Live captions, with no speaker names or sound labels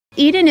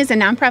EDEN is a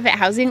nonprofit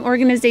housing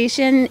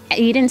organization.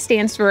 EDEN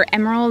stands for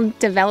Emerald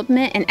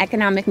Development and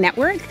Economic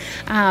Network.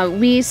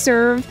 We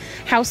serve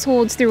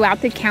households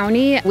throughout the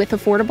county with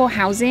affordable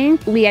housing.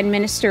 We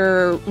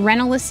administer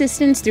rental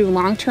assistance through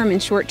long-term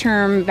and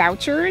short-term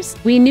vouchers.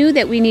 We knew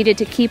that we needed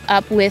to keep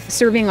up with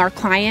serving our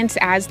clients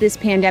as this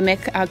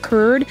pandemic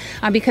occurred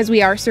because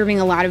we are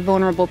serving a lot of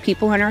vulnerable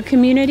people in our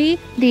community.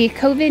 The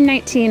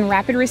COVID-19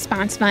 Rapid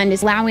Response Fund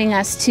is allowing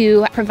us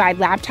to provide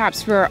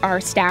laptops for our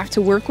staff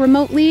to work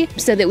remotely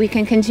so that we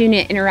can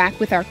continue to interact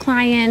with our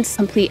clients,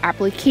 complete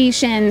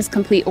applications,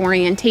 complete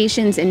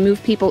orientations, and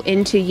move people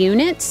into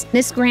units.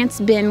 This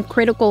grant's been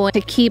critical to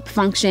keep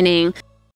functioning.